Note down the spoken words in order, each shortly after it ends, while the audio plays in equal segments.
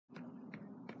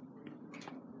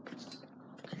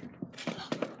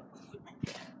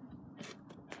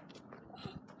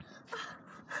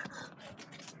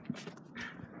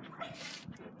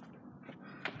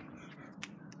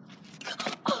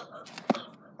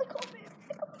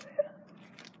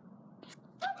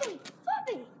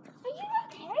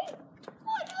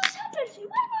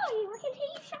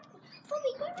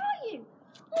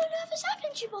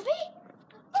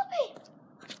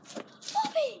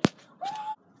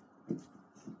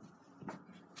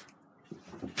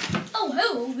Oh,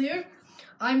 hello there.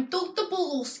 I'm Dr.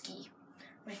 Poloski.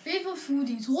 My favorite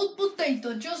food is hot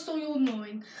potato, just so you know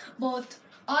it. But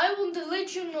I want to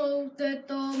let you know that,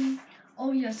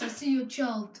 oh yes, I see your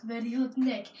child, very hot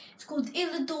neck. It's called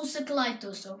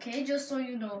iridocyclitis, okay? Just so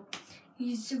you know.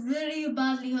 He's very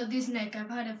badly hurt his neck.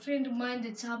 I've had a friend of mine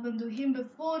that's happened to him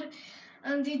before,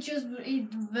 and it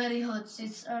very hurts.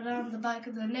 It's around the back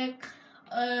of the neck.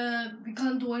 We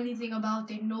can't do anything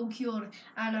about it, no cure,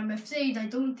 and I'm afraid I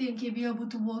don't think he'll be able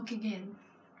to walk again.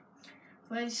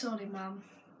 Very sorry, ma'am.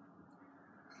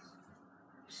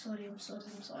 I'm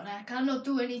sorry. I cannot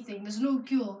do anything, there's no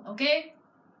cure, okay?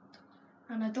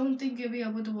 And I don't think he'll be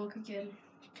able to walk again,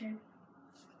 okay?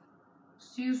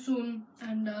 See you soon,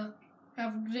 and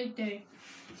have a great day.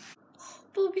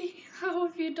 Bobby, how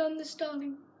have you done this,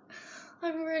 darling?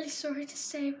 I'm really sorry to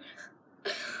say,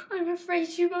 but I'm afraid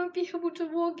you won't be able to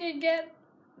walk again.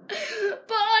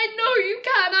 But I know you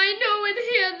can. I know in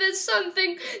here there's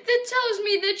something that tells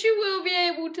me that you will be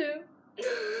able to.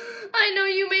 I know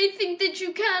you may think that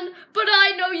you can, but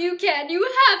I know you can. You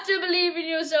have to believe in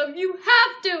yourself. You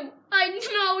have to. I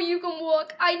know you can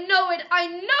walk. I know it. I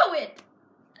know it.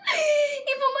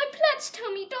 Even my plants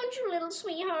tell me, don't you, little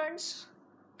sweethearts?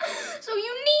 So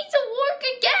you need to work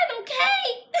again, okay?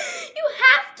 You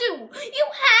have to. You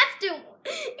have to.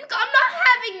 I'm not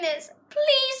having this.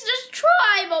 Please just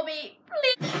try, Mommy.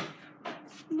 Please.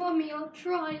 Mommy, I'll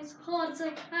try as hard as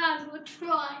I can. I'll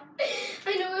try.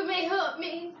 I know it may hurt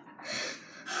me,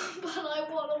 but I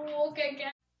want to walk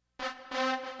again. I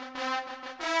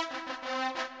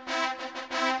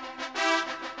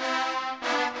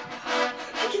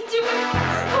can do it.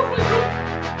 Oh my God.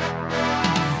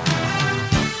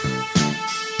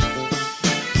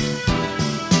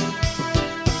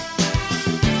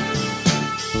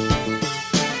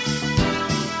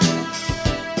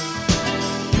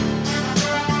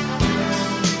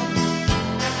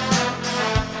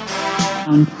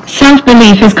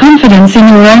 Self-belief is confidence in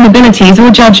your own abilities or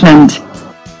judgment.